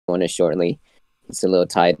join us shortly. He's a little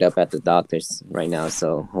tied up at the doctor's right now,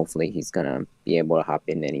 so hopefully he's gonna be able to hop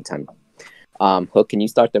in anytime. Hook, can you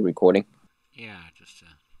start the recording? Yeah, just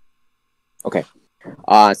Okay.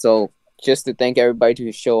 So just to thank everybody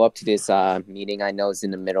to show up to this meeting. I know it's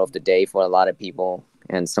in the middle of the day for a lot of people,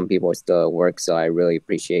 and some people are still at work, so I really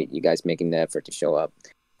appreciate you guys making the effort to show up.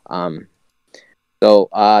 So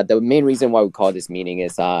the main reason why we call this meeting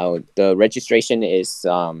is the registration is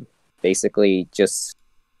basically just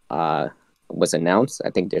was announced. I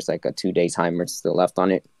think there's like a 2-day timer still left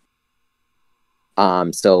on it.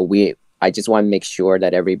 So I just want to make sure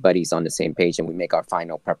that everybody's on the same page and we make our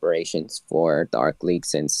final preparations for the Ark League,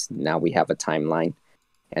 since now we have a timeline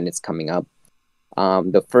and it's coming up.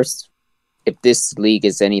 If this league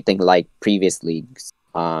is anything like previous leagues,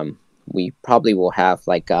 we probably will have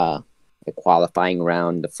like a qualifying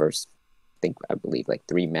round, the first, I believe like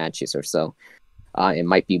 3 matches or so. It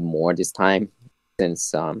might be more this time,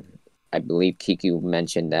 since I believe Kiku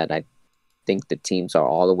mentioned that I think the teams are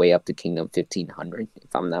all the way up to Kingdom 1500,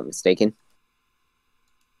 if I'm not mistaken.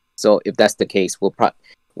 So if that's the case, we'll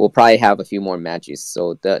probably have a few more matches.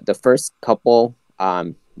 So the first couple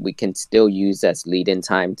we can still use as lead-in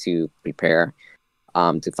time to prepare,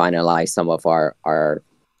 to finalize some of our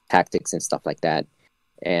tactics and stuff like that,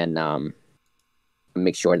 and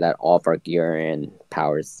make sure that all of our gear and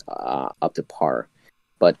powers up to par.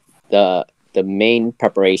 But the main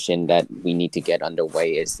preparation that we need to get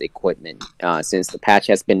underway is equipment. Since the patch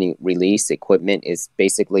has been released, equipment is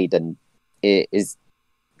basically the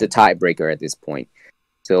tiebreaker at this point.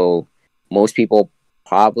 So most people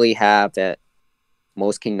probably have that.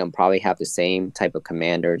 Most kingdom probably have the same type of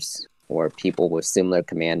commanders or people with similar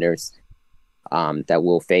commanders that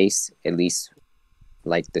we'll face, at least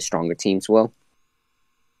like the stronger teams will.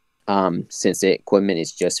 Since the equipment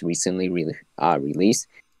is just recently released,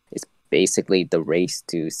 it's basically the race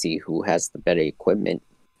to see who has the better equipment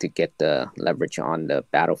to get the leverage on the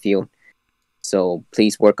battlefield. So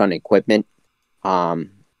please work on equipment.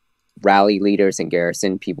 Rally leaders and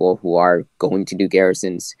garrison people who are going to do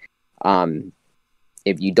garrisons,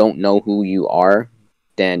 if you don't know who you are,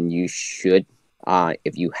 then you should.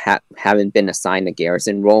 If you haven't been assigned a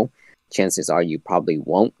garrison role, chances are you probably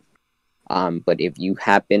won't. But if you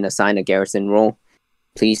have been assigned a garrison role,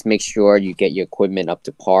 please make sure you get your equipment up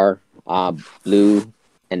to par. Blue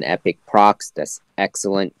and epic procs, that's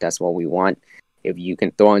excellent. That's what we want. If you can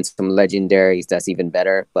throw in some legendaries, that's even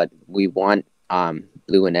better. But we want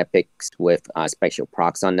blue and epics with special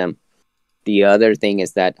procs on them. The other thing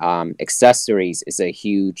is that accessories is a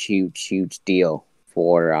huge deal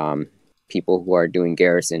for people who are doing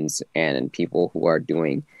garrisons and people who are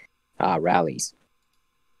doing rallies.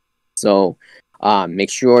 So make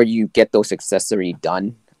sure you get those accessories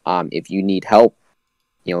done. If you need help,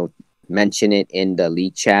 mention it in the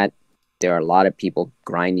league chat. There are a lot of people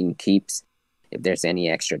grinding keeps. If there's any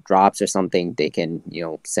extra drops or something, they can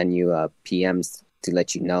send you PMs to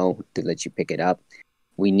let you know, to let you pick it up.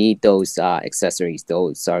 We need those accessories.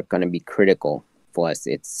 Those are going to be critical for us.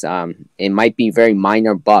 It might be very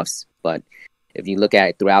minor buffs, but if you look at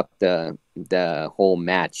it throughout the whole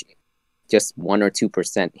match, just 1 or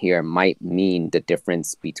 2% here might mean the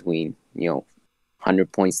difference between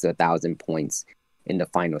 100 points to 1,000 points in the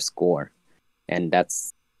final score, and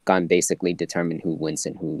that's gonna basically determine who wins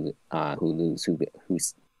and who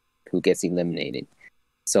loses, who gets eliminated.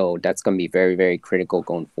 So that's gonna be very, very critical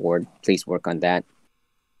going forward. Please work on that.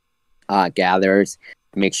 Gatherers,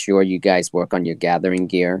 make sure you guys work on your gathering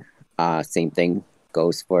gear. Same thing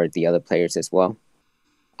goes for the other players as well.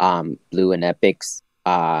 Blue and epics,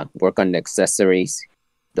 work on the accessories.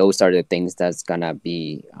 Those are the things that's gonna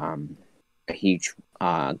be a huge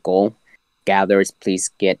goal. Gatherers, please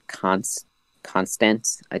get Constance.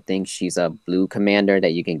 I think she's a blue commander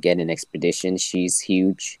that you can get in expedition. She's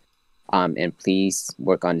huge. And please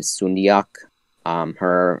work on Sundiak.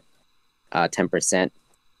 Her 10%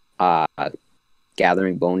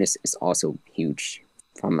 gathering bonus is also huge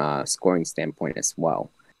from a scoring standpoint as well.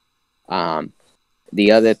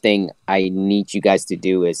 The other thing I need you guys to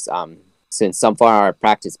do is, since some of our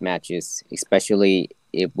practice matches, especially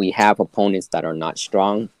if we have opponents that are not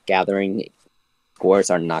strong, gathering scores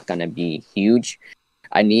are not going to be huge.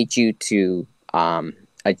 I need you to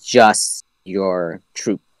adjust your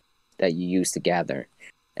troop that you use to gather.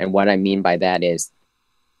 And what I mean by that is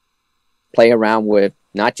play around with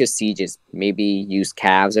not just sieges, maybe use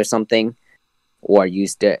calves or something, or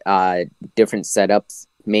use different setups,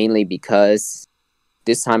 mainly because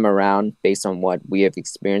this time around, based on what we have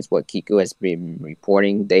experienced, what Kiku has been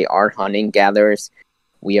reporting, they are hunting gatherers.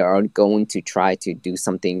 We are going to try to do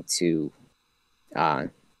something to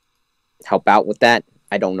help out with that.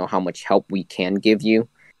 I don't know how much help we can give you.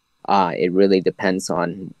 It really depends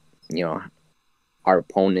on, you know, our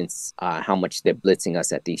opponents, how much they're blitzing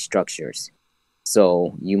us at these structures.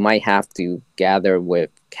 So you might have to gather with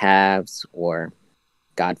calves or,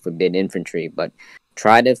 God forbid, infantry, but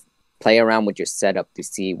try to play around with your setup to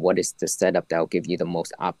see what is the setup that will give you the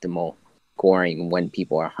most optimal scoring when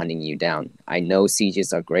people are hunting you down. I know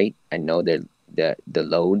sieges are great. I know that the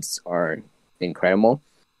loads are incredible,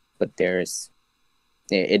 but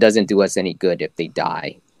it doesn't do us any good if they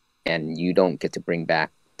die and you don't get to bring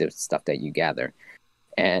back the stuff that you gather.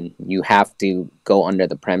 And you have to go under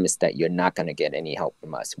the premise that you're not going to get any help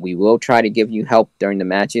from us. We will try to give you help during the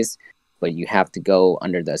matches, but you have to go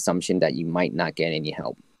under the assumption that you might not get any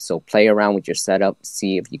help. So play around with your setup,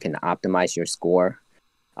 see if you can optimize your score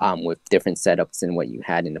with different setups than what you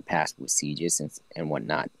had in the past with sieges and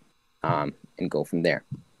whatnot, and go from there.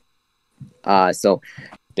 So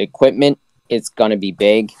the equipment is going to be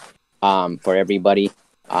big for everybody,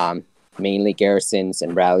 mainly garrisons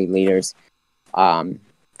and rally leaders.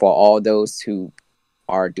 For all those who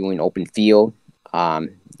are doing open field,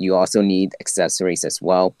 you also need accessories as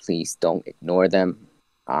well. Please don't ignore them.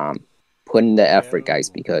 Put in the effort, guys,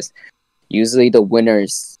 because usually the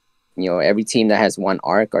winners, every team that has one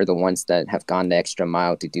arc are the ones that have gone the extra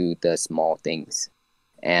mile to do the small things.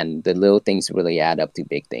 And the little things really add up to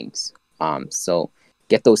big things. So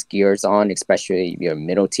get those gears on, especially if you're a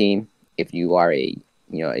middle team. If you are a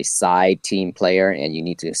side team player and you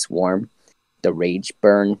need to swarm, the Rage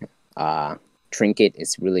Burn trinket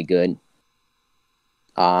is really good.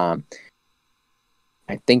 I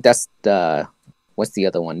think that's what's the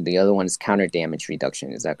other one? The other one is counter damage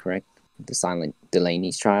reduction. Is that correct? The Silent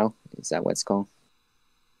Delaney's trial. Is that what it's called?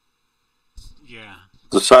 Yeah.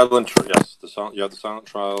 You have the silent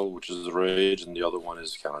trial, which is the rage, and the other one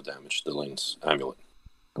is counter damage, Delaney's amulet.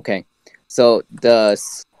 Okay, so the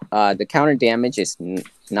counter damage is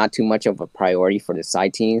not too much of a priority for the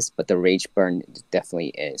side teams, but the rage burn definitely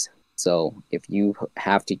is. So if you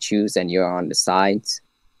have to choose and you're on the sides,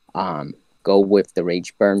 go with the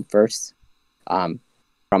rage burn first. From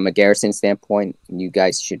a garrison standpoint, you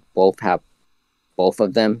guys should both have both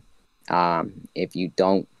of them. If you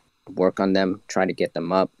don't work on them, try to get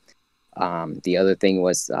them up. The other thing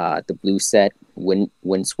was the blue set,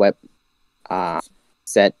 windswept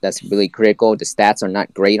set. That's really critical. The stats are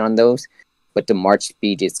not great on those, but the march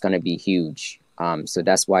speed is going to be huge. So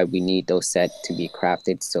that's why we need those set to be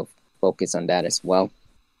crafted. So focus on that as well.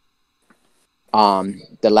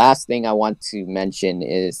 The last thing I want to mention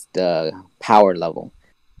is the power level.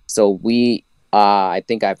 So I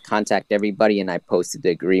think I've contacted everybody and I posted the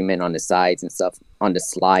agreement on the sides and stuff on the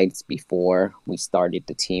slides before we started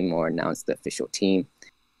the team or announced the official team.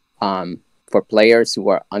 For players who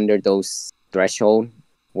are under those threshold,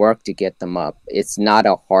 work to get them up. It's not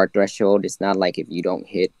a hard threshold. It's not like if you don't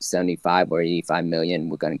hit 75 or 85 million,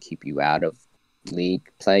 we're going to keep you out of league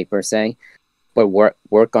play per se. But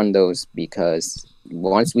work on those, because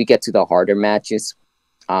once we get to the harder matches,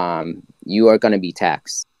 you are going to be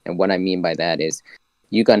taxed. And what I mean by that is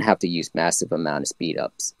you're going to have to use massive amount of speed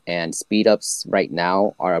ups. And speed ups right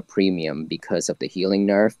now are a premium because of the healing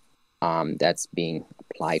nerf that's being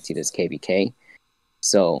applied to this KVK.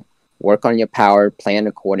 So work on your power, plan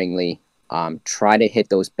accordingly, try to hit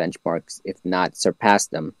those benchmarks, if not surpass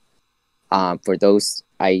them. For those,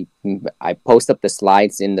 I post up the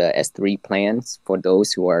slides in the S3 plans for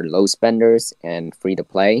those who are low spenders and free to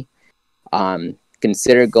play.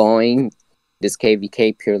 Consider going this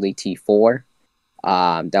KVK purely T4.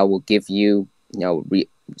 That will give you,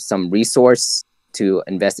 some resource to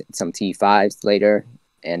invest in some T5s later,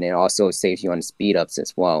 and it also saves you on speed ups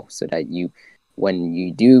as well, so that when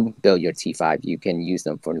you do build your T5, you can use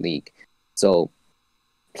them for league. So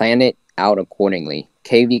plan it out accordingly.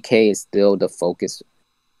 KVK is still the focus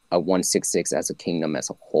of 166 as a kingdom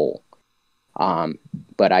as a whole.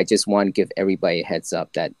 But I just want to give everybody a heads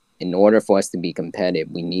up that in order for us to be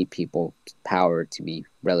competitive, we need people's power to be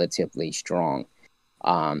relatively strong.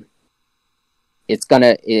 The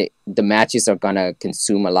matches are gonna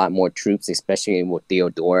consume a lot more troops, especially with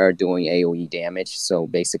Theodora doing AoE damage. So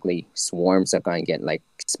basically, swarms are gonna get like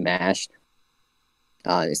smashed.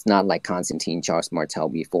 It's not like Constantine Charles Martel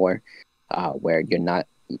before, where you're not,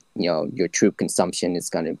 your troop consumption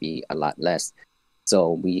is gonna be a lot less.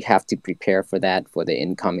 So we have to prepare for that, for the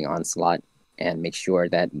incoming onslaught, and make sure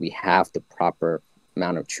that we have the proper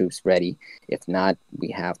amount of troops ready. If not, we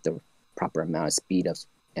have the proper amount of speed ups,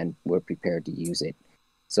 and we're prepared to use it.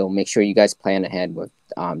 So make sure you guys plan ahead with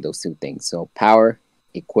those two things. So power,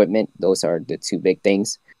 equipment, those are the two big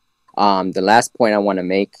things. The last point I want to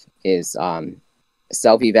make is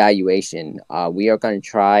self-evaluation. We are going to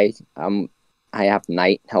try. I have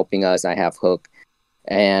Knight helping us. I have Hook,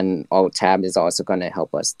 and Tab is also going to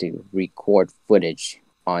help us to record footage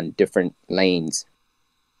on different lanes.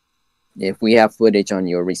 If we have footage on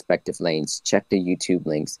your respective lanes, check the YouTube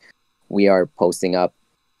links. We are posting up.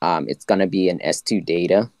 It's going to be an S2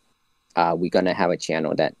 data. We're going to have a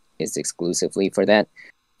channel that is exclusively for that.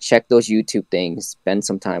 Check those YouTube things. Spend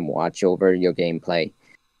some time, watch over your gameplay.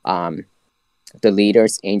 The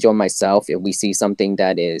leaders, Angel and myself, if we see something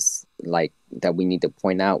that is like that we need to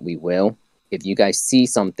point out, we will. If you guys see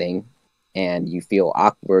something and you feel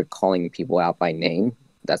awkward calling people out by name,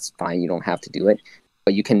 that's fine. You don't have to do it.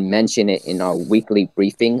 But you can mention it in our weekly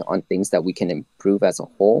briefing on things that we can improve as a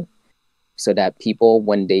whole, so that people,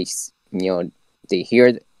 when they they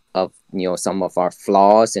hear of some of our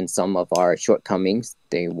flaws and some of our shortcomings,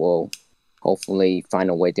 they will hopefully find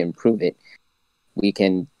a way to improve it. We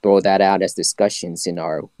can throw that out as discussions in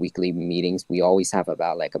our weekly meetings. We always have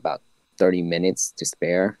about 30 minutes to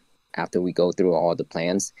spare after we go through all the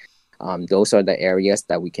plans. Those are the areas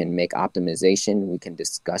that we can make optimization. We can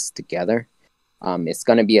discuss together. It's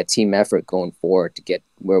going to be a team effort going forward to get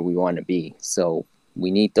where we want to be. So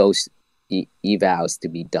we need those evals to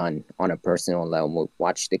be done on a personal level. We'll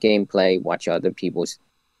watch the gameplay, watch other people's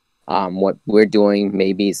what we're doing.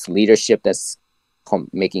 Maybe it's leadership that's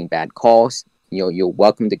making bad calls. You're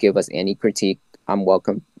welcome to give us any critique. I'm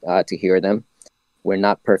welcome to hear them. We're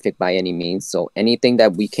not perfect by any means. So anything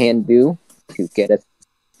that we can do to get us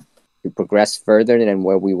to progress further than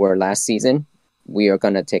where we were last season, we are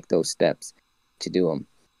going to take those steps to do them.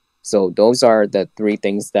 So those are the three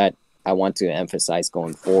things that I want to emphasize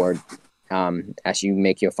going forward. As you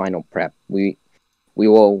make your final prep, we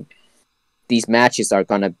will. These matches are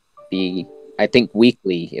going to be, I think,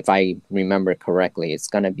 weekly. If I remember correctly, it's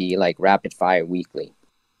going to be like rapid fire weekly.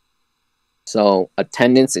 So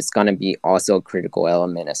attendance is going to be also a critical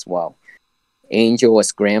element as well. Angel was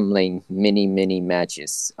scrambling many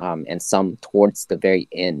matches, and some towards the very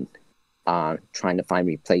end, trying to find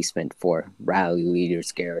replacement for rally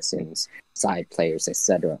leaders, garrisons, side players,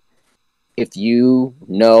 etc. If you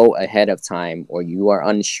know ahead of time or you are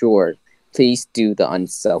unsure, please do the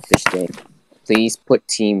unselfish thing. Please put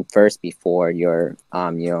team first before your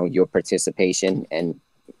your participation, and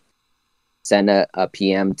send a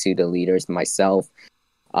PM to the leaders, myself,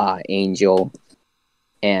 Angel,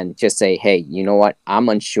 and just say, hey, you know what? I'm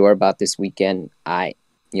unsure about this weekend. I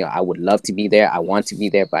would love to be there. I want to be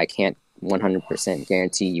there, but I can't 100%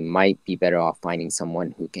 guarantee. You might be better off finding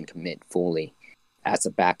someone who can commit fully as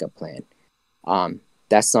a backup plan.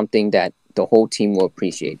 That's something that the whole team will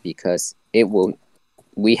appreciate, because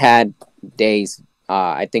we had days,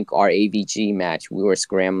 I think our AVG match, we were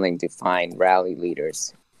scrambling to find rally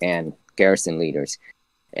leaders and garrison leaders,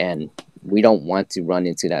 and we don't want to run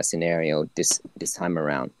into that scenario this time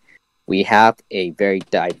around. We have a very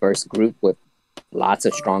diverse group with lots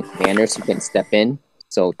of strong commanders who can step in.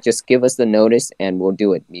 So just give us the notice and we'll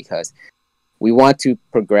do it, because we want to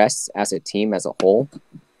progress as a team as a whole.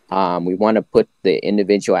 We want to put the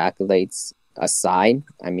individual accolades aside.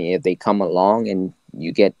 I mean, if they come along and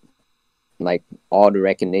you get like all the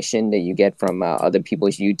recognition that you get from other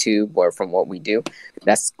people's YouTube or from what we do,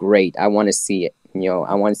 that's great. I want to see it.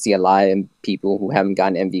 I want to see a lot of people who haven't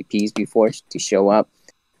gotten MVPs before to show up.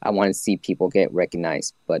 I want to see people get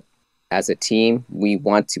recognized. But as a team, we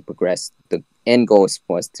want to progress. The end goal is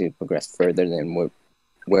for us to progress further than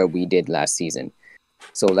where we did last season.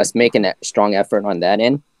 So let's make a strong effort on that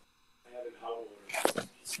end.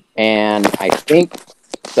 And I think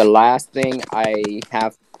the last thing I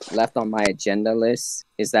have left on my agenda list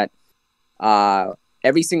is that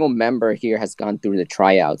every single member here has gone through the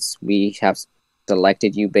tryouts. We have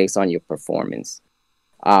selected you based on your performance.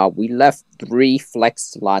 We left 3 flex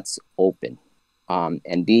slots open.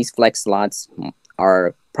 And these flex slots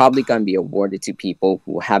are probably going to be awarded to people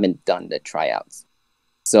who haven't done the tryouts.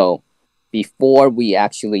 So before we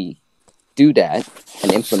actually do that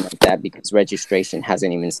and implement that, because registration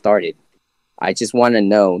hasn't even started, I just want to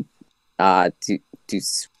know to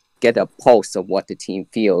get a pulse of what the team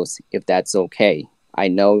feels, if that's okay. I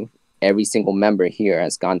know every single member here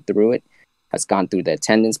has gone through it, has gone through the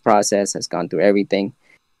attendance process, has gone through everything.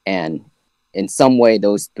 And in some way,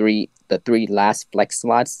 the 3 last flex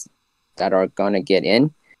slots that are going to get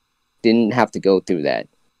in didn't have to go through that.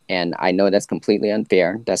 And I know that's completely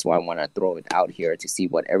unfair. That's why I want to throw it out here to see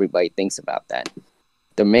what everybody thinks about that.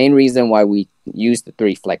 The main reason why we use the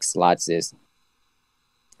 3 flex slots is,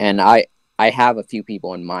 and I have a few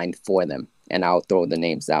people in mind for them, and I'll throw the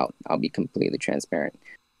names out. I'll be completely transparent.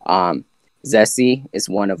 Zessie is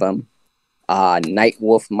one of them.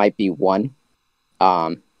 Nightwolf might be one.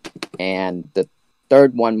 And the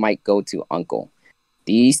third one might go to Uncle.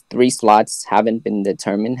 These 3 slots haven't been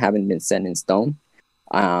determined, haven't been set in stone.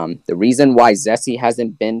 The reason why Zessie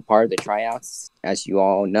hasn't been part of the tryouts, as you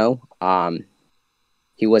all know,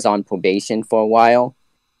 he was on probation for a while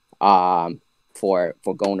for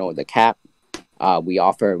going over the cap. We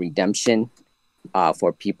offer redemption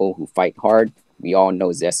for people who fight hard. We all know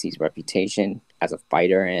Zessie's reputation as a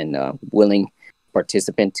fighter and a willing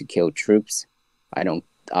participant to kill troops. I don't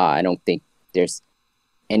think there's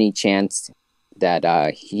any chance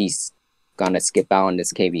that he's gonna skip out on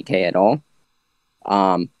this KVK at all.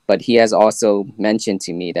 But he has also mentioned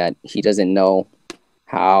to me that he doesn't know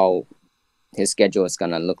how his schedule is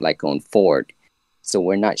gonna look like going forward. So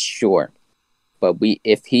we're not sure. But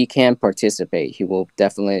if he can participate, he will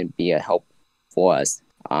definitely be a help for us.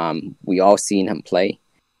 We all seen him play.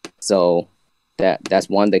 So that's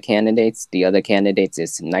one of the candidates. The other candidates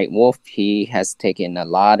is Nightwolf. He has taken a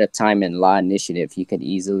lot of time and a lot of initiative. He could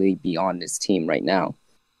easily be on this team right now.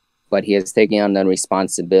 But he has taken on the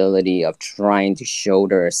responsibility of trying to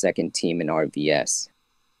shoulder a second team in RVS.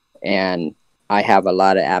 And I have a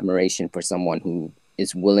lot of admiration for someone who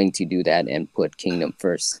is willing to do that and put Kingdom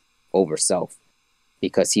first over self.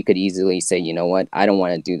 Because he could easily say, you know what, I don't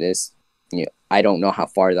want to do this. I don't know how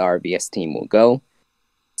far the RVS team will go.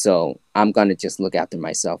 So I'm going to just look after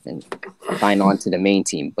myself and sign on to the main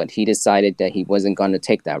team. But he decided that he wasn't going to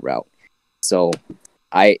take that route. So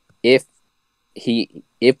if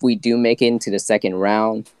we do make it into the second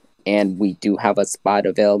round and we do have a spot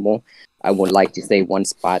available, I would like to say one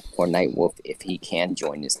spot for Nightwolf if he can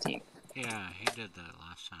join this team. Yeah, he did that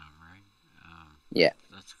last time, right? Yeah.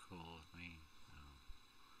 That's cool with me.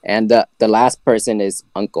 And the last person is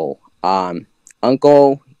Uncle.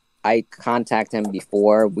 Uncle, I contacted him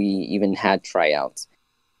before we even had tryouts.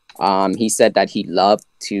 He said that he loved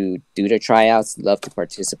to do the tryouts, loved to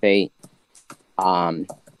participate.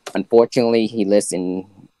 Unfortunately, he lives in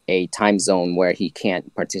a time zone where he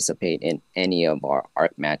can't participate in any of our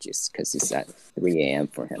Ark matches because it's at 3 a.m.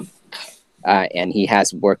 for him. And he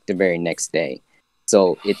has work the very next day.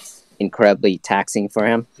 So it's incredibly taxing for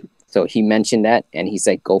him. So he mentioned that, and he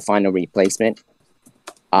said, go find a replacement.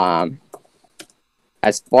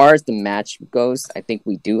 As far as the match goes, I think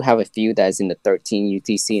we do have a few that is in the 13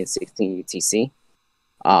 UTC and 16 UTC.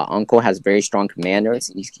 Uncle has very strong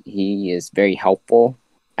commanders. He is very helpful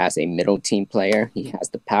as a middle team player. He has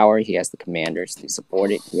the power. He has the commanders to support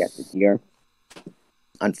it. He has the gear.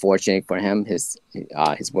 Unfortunately for him, his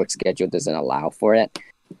work schedule doesn't allow for it.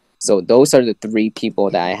 So those are the 3 people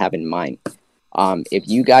that I have in mind. If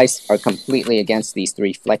you guys are completely against these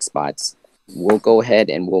 3 flex spots, we'll go ahead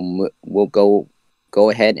and we'll go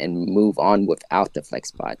ahead and move on without the flex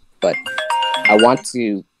spot. But I want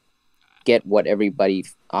to get what everybody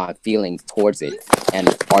feeling towards it and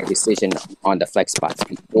our decision on the flex spots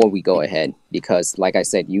before we go ahead. Because like I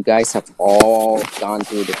said, you guys have all gone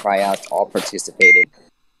through the tryouts, all participated,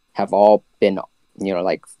 have all been,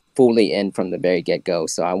 like fully in from the very get-go.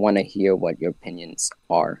 So I want to hear what your opinions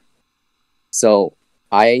are. So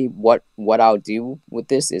what I'll do with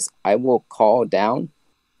this is I will call down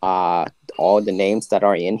all the names that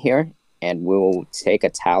are in here, and we'll take a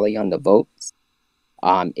tally on the votes.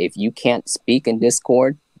 If you can't speak in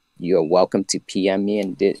Discord, you're welcome to PM me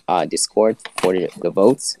in Discord for the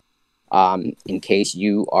votes. In case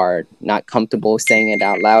you are not comfortable saying it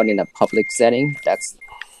out loud in a public setting, that's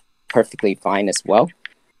perfectly fine as well.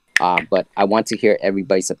 But I want to hear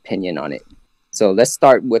everybody's opinion on it. So let's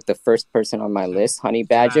start with the first person on my list, Honey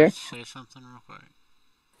Badger. Can I say something real quick?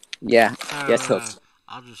 Yeah, So, yes, host.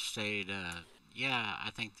 I'll just state, yeah,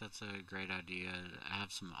 I think that's a great idea. Have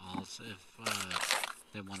some alts if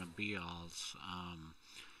they want to be alts.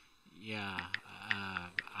 Yeah,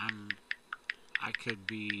 I could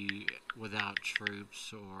be without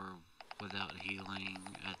troops or without healing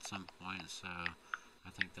at some point, so I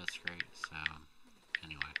think that's great. So,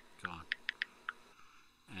 anyway, go on.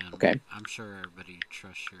 And Okay. I'm sure everybody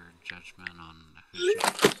trusts your judgment on who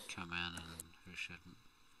should come in and who shouldn't.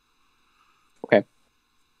 Okay.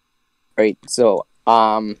 Great. So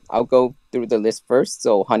I'll go through the list first.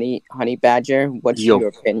 So Honey Badger, what's your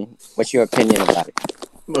opinion? What's your opinion about it?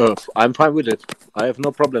 I'm fine with it. I have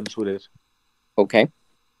no problems with it. Okay.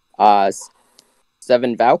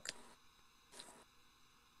 7 Valk.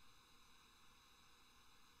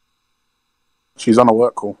 She's on a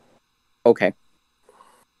work call. Okay.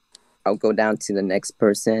 I'll go down to the next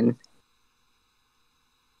person.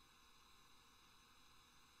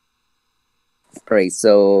 Great,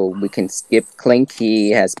 so we can skip Clink. He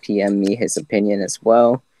has PM me his opinion as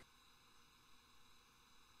well.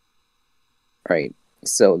 Right.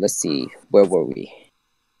 So let's see, where were we?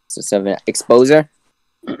 So 7 exposure.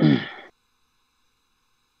 I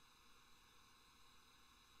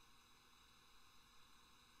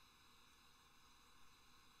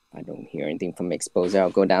don't hear anything from exposure.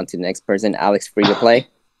 I'll go down to the next person. Alex, free to play.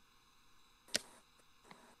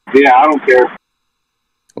 Yeah, I don't care.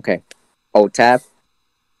 Okay. OTAP.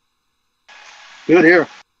 Good here.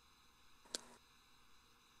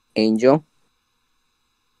 Angel.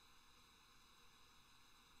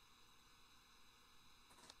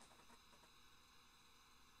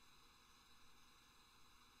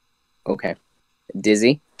 Okay.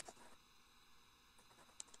 Dizzy.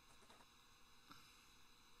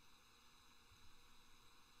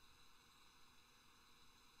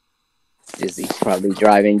 Dizzy probably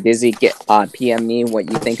driving. Dizzy, get PM me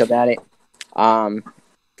what you think about it.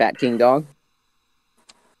 Fat King Dog.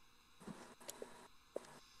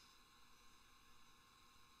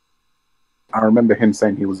 I remember him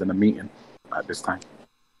saying he was in a meeting at this time.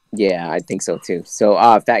 Yeah, I think so too. So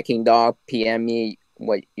Fat King Dog, PM me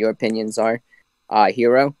what your opinions are.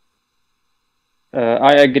 Hero.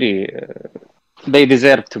 I agree. They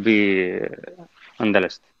deserve to be on the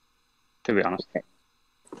list, to be honest. Okay.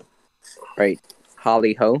 Right.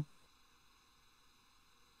 Holly Ho.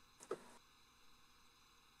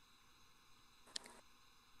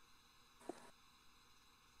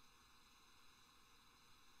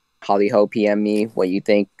 Holly Ho, PM me what you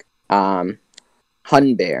think. Hun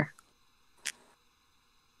Bear.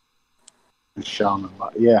 And Sharma,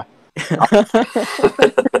 but yeah,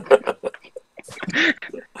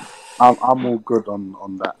 I'm all good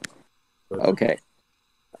on that. Okay.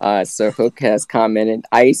 Sir Hook has commented.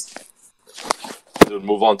 Ice. Dude,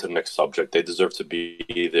 move on to the next subject. They deserve to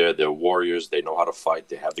be there. They're warriors. They know how to fight.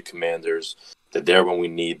 They have the commanders. They're there when we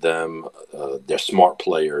need them. They're smart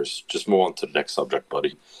players. Just move on to the next subject,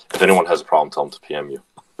 buddy. If anyone has a problem, tell them to PM you.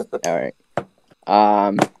 All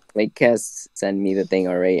right. Lake has sent me the thing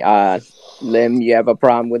already. Lim, you have a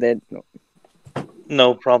problem with it? No.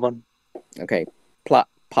 No problem. Okay.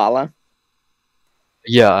 Paula.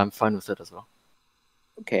 Yeah, I'm fine with it as well.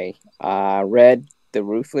 Okay. Red, the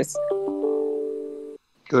Ruthless.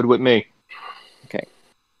 Good with me. Okay.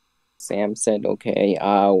 Sam said okay.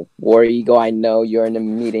 War Eagle, I know you're in a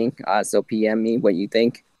meeting. So PM me what you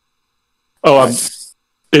think. Oh,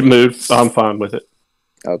 it moved. I'm fine with it.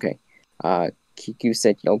 Okay. Kiku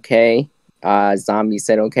said okay. Zombie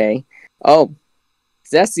said okay. Oh,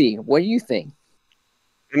 Zessie, what do you think?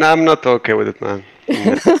 No, I'm not okay with it, man.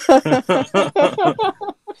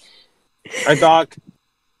 Hi, Doc.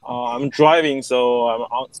 I'm driving, so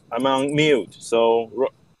I'm on mute. So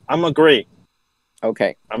I'm agree.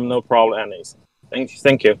 Okay. I'm no problem, Anis.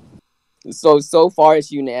 Thank you. So far it's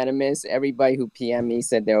unanimous. Everybody who PM me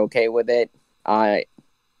said they're okay with it.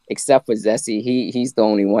 Except for Zessie, he's the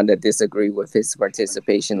only one that disagreed with his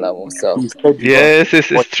participation level. So yes, it's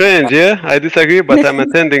strange. Yeah, I disagree, but I'm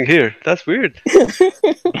attending here. That's weird.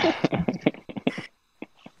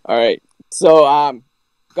 All right. So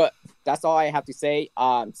that's all I have to say.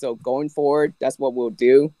 So going forward, that's what we'll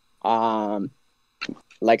do.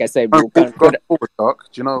 Like I said, we'll going forward,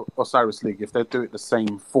 Doc. Do you know Osiris League? If they do it the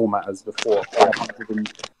same format as before,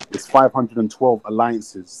 512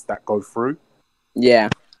 alliances that go through. Yeah.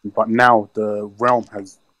 But now the realm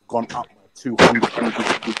has gone up by 200.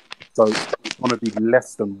 So it's going to be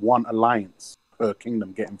less than one alliance per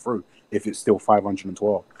kingdom getting through if it's still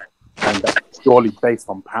 512. And that's purely based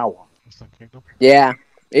on power. Yeah.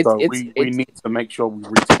 We need to make sure we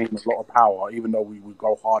retain a lot of power, even though we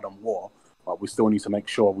go hard on war. But we still need to make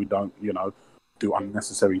sure we don't, do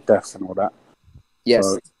unnecessary deaths and all that. Yes.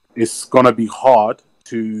 So it's going to be hard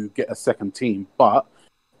to get a second team. But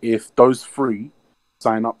if those three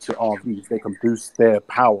sign up to RVs, they can boost their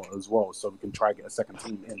power as well, so we can try to get a second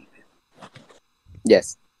team in.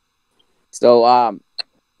 Yes. So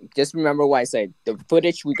just remember what I said. The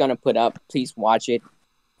footage we're gonna put up, please watch it.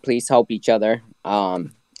 Please help each other.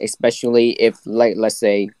 Especially if, like, let's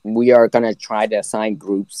say we are gonna try to assign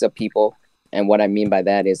groups of people, and what I mean by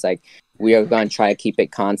that is like we are gonna try to keep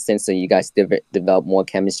it constant so you guys develop more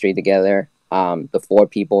chemistry together. The 4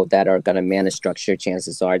 people that are going to man a structure,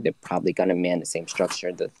 chances are they're probably going to man the same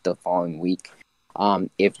structure the following week.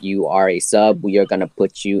 If you are a sub, we are going to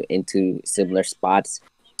put you into similar spots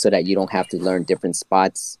so that you don't have to learn different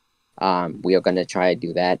spots. We are going to try to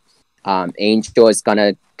do that. Angel is going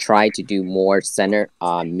to try to do more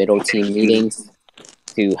middle team meetings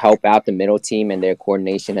to help out the middle team and their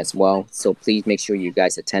coordination as well. So please make sure you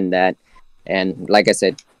guys attend that. And like I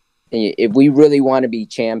said, if we really want to be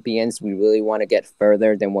champions, we really want to get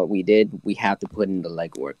further than what we did, we have to put in the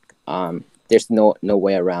legwork. There's no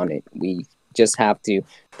way around it. We just have to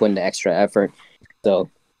put in the extra effort. So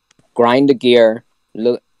grind the gear,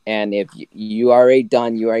 look, and if you already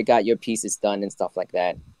done, you already got your pieces done and stuff like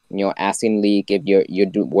that. Ask in league if you're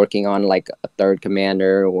working on like a third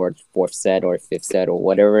commander or fourth set or fifth set or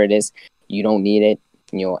whatever it is. You don't need it.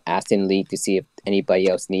 Ask in league to see if anybody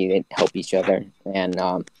else need it. Help each other, and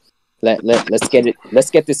let's get it.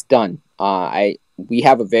 Let's get this done. We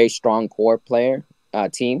have a very strong core player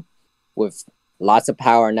team with lots of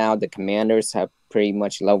power now. The commanders have pretty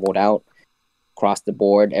much leveled out across the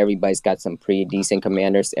board. Everybody's got some pretty decent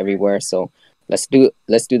commanders everywhere. So let's do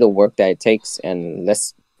the work that it takes, and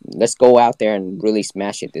let's go out there and really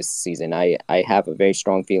smash it this season. I have a very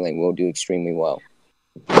strong feeling we'll do extremely well.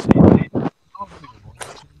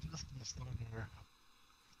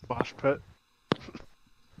 Mosh pit.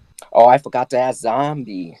 Oh, I forgot to ask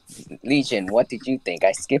Zombie Legion. What did you think?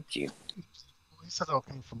 I skipped you. He said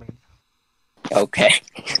okay for me. Okay.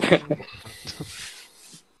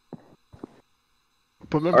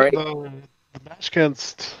 But remember the match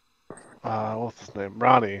against what's his name,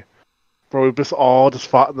 Ronnie, where we just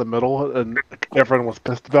fought in the middle and everyone was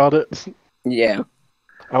pissed about it. Yeah.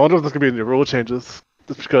 I wonder if there's gonna be any rule changes.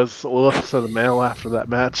 Just because we'll have to send a mail after that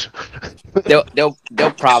match. they'll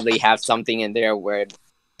probably have something in there where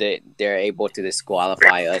they're able to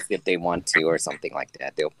disqualify us if they want to or something like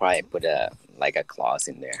that. They'll probably put a clause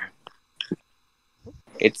in there.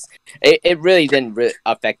 It really didn't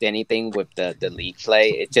affect anything with the league play.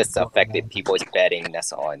 It just affected people's betting.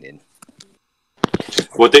 That's all it did.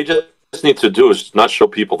 What they just need to do is not show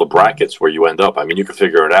people the brackets where you end up. I mean, you can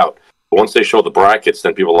figure it out. But once they show the brackets,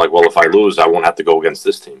 then people are like, well, if I lose, I won't have to go against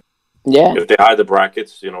this team. Yeah. If they hide the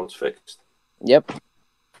brackets, it's fixed. Yep.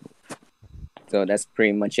 So that's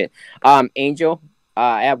pretty much it. Angel,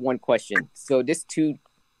 I have one question. So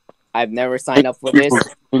I've never signed up for this.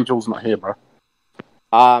 Angel's not here, bro.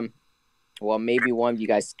 Well, maybe one of you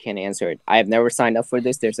guys can answer it. I have never signed up for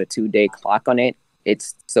this. There's a 2-day clock on it.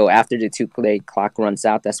 So after the 2-day clock runs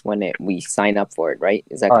out, that's when we sign up for it, right?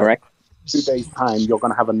 Is that correct? 2 days time, you're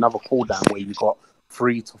gonna have another cooldown where you got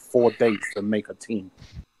 3 to 4 days to make a team.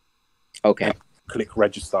 Okay. Click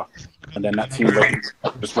register, and then that team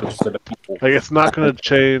just register the people. Like it's not going to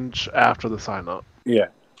change after the sign up. Yeah,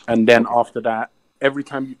 and then after that, every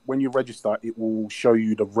time when you register, it will show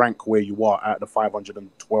you the rank where you are at the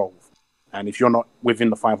 512. And if you're not within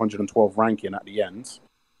the 512 ranking at the end,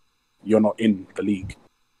 you're not in the league.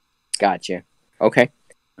 Gotcha. Okay.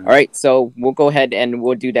 All right. So we'll go ahead and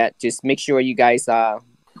we'll do that. Just make sure you guys.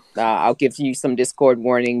 I'll give you some Discord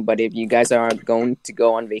warning, but if you guys are going to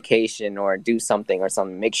go on vacation or do something,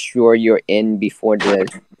 make sure you're in before the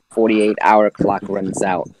 48-hour clock runs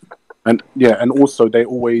out. And also they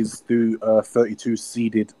always do 32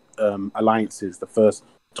 seeded alliances, the first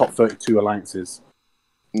top 32 alliances.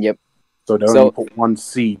 Yep. So they only put 1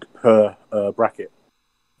 seed per bracket.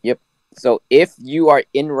 Yep. So if you are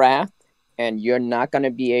in Wrath and you're not going to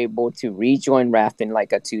be able to rejoin Wrath in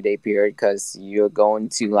like a 2-day period because you're going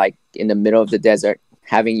to like in the middle of the desert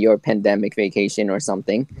having your pandemic vacation or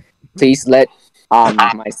something, please let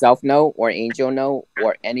myself know or Angel know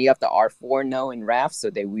or any of the R4 know in Wrath so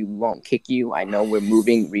that we won't kick you. I know we're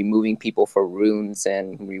removing people for runes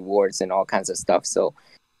and rewards and all kinds of stuff. So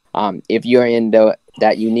if you're in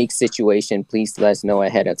that unique situation, please let us know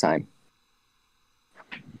ahead of time.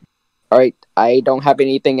 All right, I don't have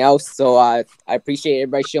anything else, so I appreciate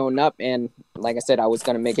everybody showing up, and like I said, I was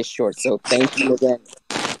going to make it short, so thank you again.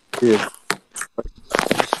 Cheers.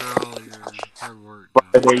 Thanks for all your hard work.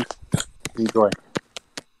 Bye. Enjoy.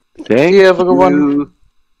 Thank you, everyone.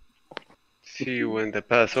 See you when the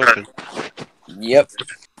pass open. Yep.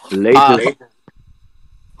 Later.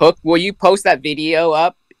 Hook, will you post that video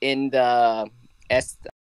up in the